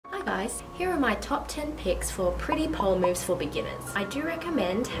Hi guys, here are my top 10 picks for pretty pole moves for beginners. I do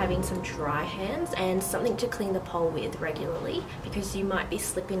recommend having some dry hands and something to clean the pole with regularly because you might be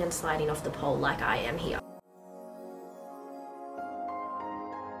slipping and sliding off the pole like I am here.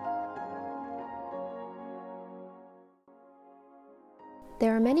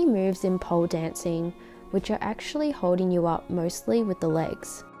 There are many moves in pole dancing which are actually holding you up mostly with the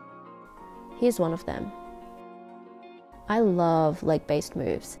legs. Here's one of them. I love leg-based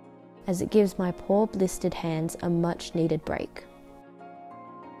moves, as it gives my poor blistered hands a much needed break.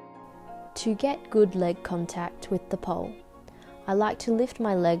 To get good leg contact with the pole, I like to lift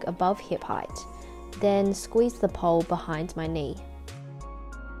my leg above hip height, then squeeze the pole behind my knee.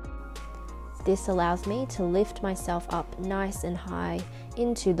 This allows me to lift myself up nice and high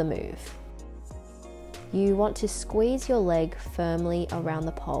into the move. You want to squeeze your leg firmly around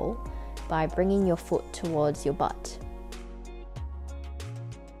the pole by bringing your foot towards your butt.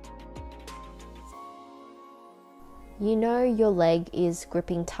 You know your leg is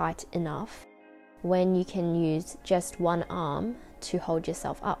gripping tight enough when you can use just one arm to hold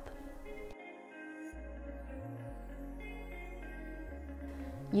yourself up.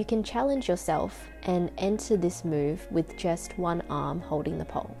 You can challenge yourself and enter this move with just one arm holding the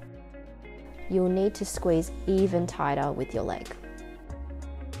pole. You'll need to squeeze even tighter with your leg.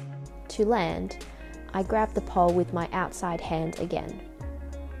 To land, I grab the pole with my outside hand again.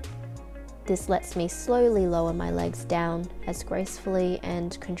 This lets me slowly lower my legs down as gracefully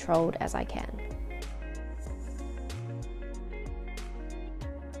and controlled as I can.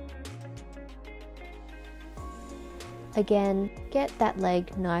 Again, get that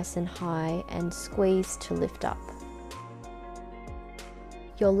leg nice and high and squeeze to lift up.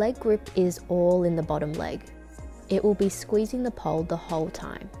 Your leg grip is all in the bottom leg. It will be squeezing the pole the whole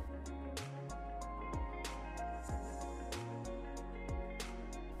time.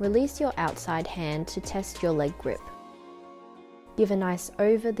 Release your outside hand to test your leg grip. Give a nice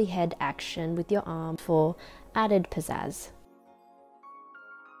over the head action with your arm for added pizzazz.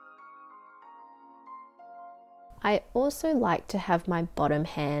 I also like to have my bottom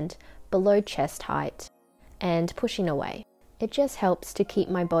hand below chest height and pushing away. It just helps to keep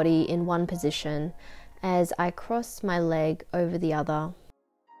my body in one position as I cross my leg over the other.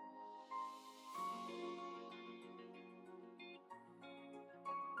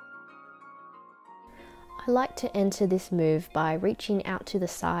 I like to enter this move by reaching out to the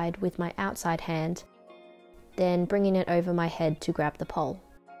side with my outside hand, then bringing it over my head to grab the pole.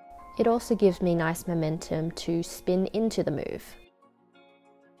 It also gives me nice momentum to spin into the move.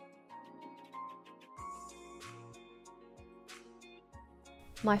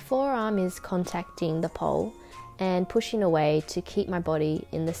 My forearm is contacting the pole and pushing away to keep my body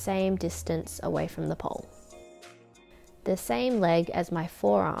in the same distance away from the pole. The same leg as my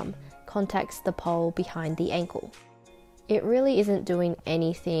forearm contacts the pole behind the ankle. It really isn't doing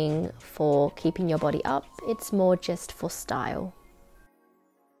anything for keeping your body up, it's more just for style.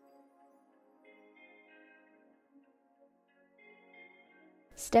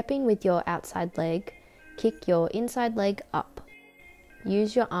 Stepping with your outside leg, kick your inside leg up.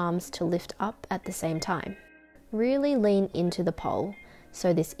 Use your arms to lift up at the same time. Really lean into the pole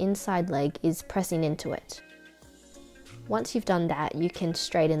so this inside leg is pressing into it. Once you've done that, you can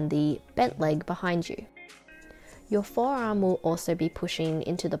straighten the bent leg behind you. Your forearm will also be pushing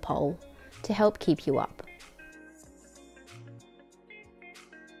into the pole to help keep you up.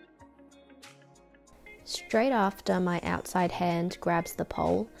 Straight after my outside hand grabs the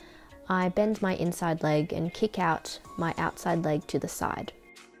pole, I bend my inside leg and kick out my outside leg to the side.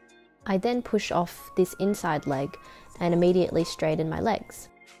 I then push off this inside leg and immediately straighten my legs.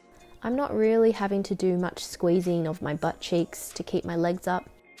 I'm not really having to do much squeezing of my butt cheeks to keep my legs up.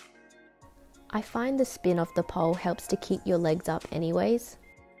 I find the spin of the pole helps to keep your legs up anyways.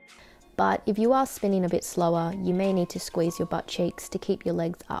 But if you are spinning a bit slower, you may need to squeeze your butt cheeks to keep your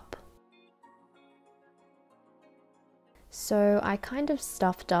legs up. So I kind of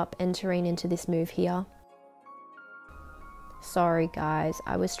stuffed up entering into this move here. Sorry guys,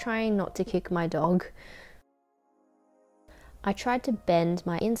 I was trying not to kick my dog. I tried to bend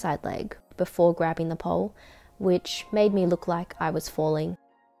my inside leg before grabbing the pole, which made me look like I was falling.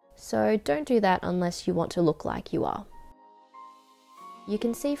 So don't do that unless you want to look like you are. You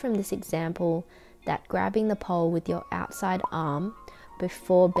can see from this example that grabbing the pole with your outside arm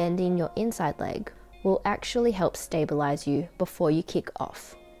before bending your inside leg will actually help stabilize you before you kick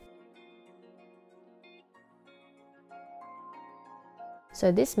off.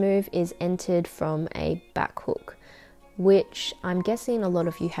 So this move is entered from a back hook, which I'm guessing a lot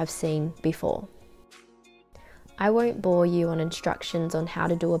of you have seen before. I won't bore you on instructions on how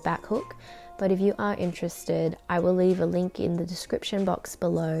to do a back hook, but if you are interested, I will leave a link in the description box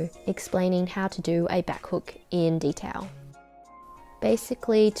below explaining how to do a back hook in detail.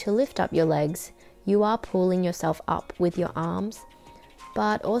 Basically, to lift up your legs, you are pulling yourself up with your arms,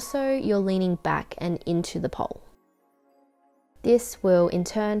 but also you're leaning back and into the pole. This will in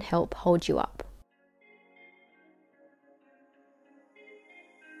turn help hold you up.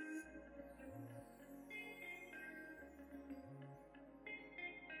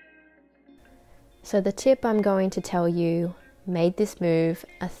 So the tip I'm going to tell you made this move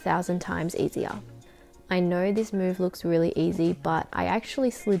 1,000 times easier. I know this move looks really easy, but I actually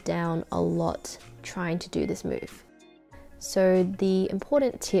slid down a lot trying to do this move. So the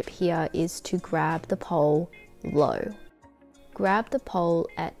important tip here is to grab the pole low. Grab the pole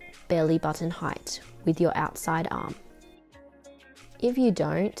at belly button height with your outside arm. If you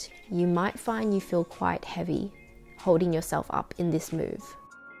don't, you might find you feel quite heavy holding yourself up in this move.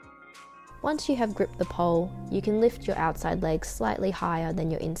 Once you have gripped the pole, you can lift your outside leg slightly higher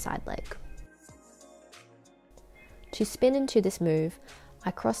than your inside leg. To spin into this move, I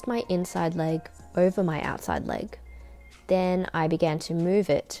crossed my inside leg over my outside leg. Then I began to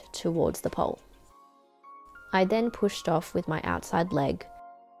move it towards the pole. I then pushed off with my outside leg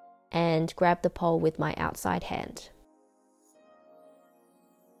and grabbed the pole with my outside hand.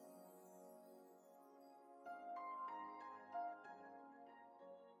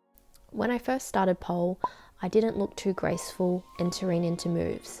 When I first started pole, I didn't look too graceful entering into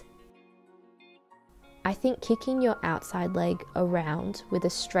moves. I think kicking your outside leg around with a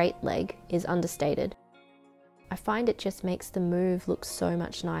straight leg is understated. I find it just makes the move look so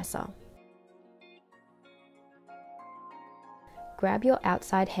much nicer. Grab your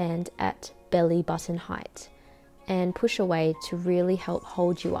outside hand at belly button height and push away to really help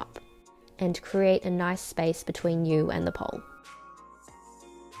hold you up and create a nice space between you and the pole.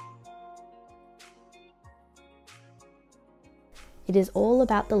 It is all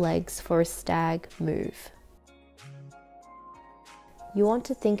about the legs for a stag move. You want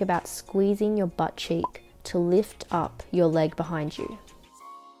to think about squeezing your butt cheek to lift up your leg behind you.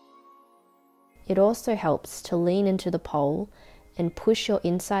 It also helps to lean into the pole and push your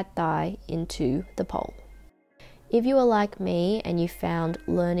inside thigh into the pole. If you are like me and you found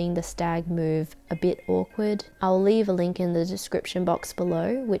learning the stag move a bit awkward, I'll leave a link in the description box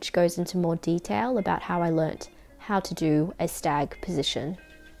below which goes into more detail about how I learnt how to do a stag position.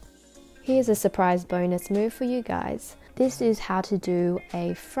 Here's a surprise bonus move for you guys. This is how to do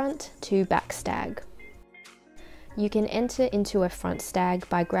a front to back stag. You can enter into a front stag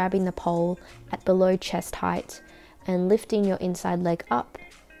by grabbing the pole at below chest height and lifting your inside leg up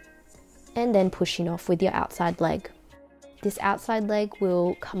and then pushing off with your outside leg. This outside leg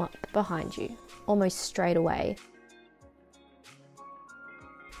will come up behind you almost straight away.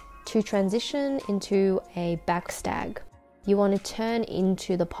 To transition into a back stag, you want to turn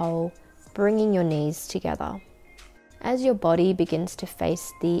into the pole, bringing your knees together. As your body begins to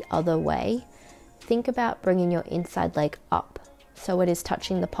face the other way, think about bringing your inside leg up so it is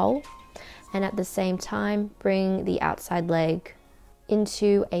touching the pole, and at the same time bring the outside leg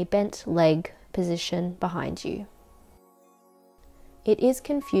into a bent leg position behind you. It is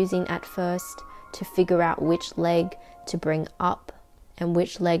confusing at first to figure out which leg to bring up and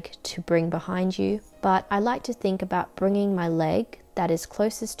which leg to bring behind you, but I like to think about bringing my leg that is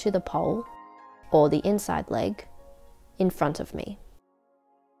closest to the pole, or the inside leg, in front of me.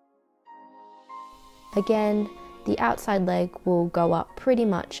 Again, the outside leg will go up pretty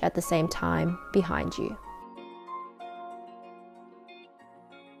much at the same time behind you.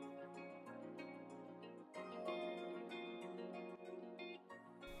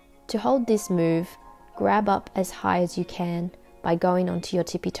 To hold this move, grab up as high as you can by going onto your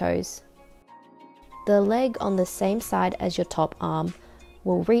tippy toes. The leg on the same side as your top arm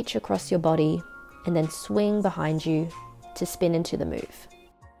will reach across your body and then swing behind you to spin into the move.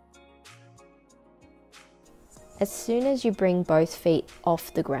 As soon as you bring both feet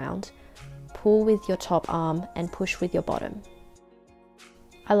off the ground, pull with your top arm and push with your bottom.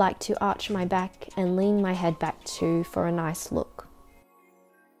 I like to arch my back and lean my head back too for a nice look.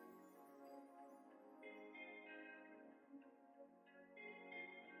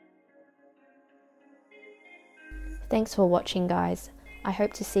 Thanks for watching, guys. I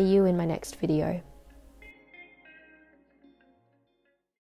hope to see you in my next video.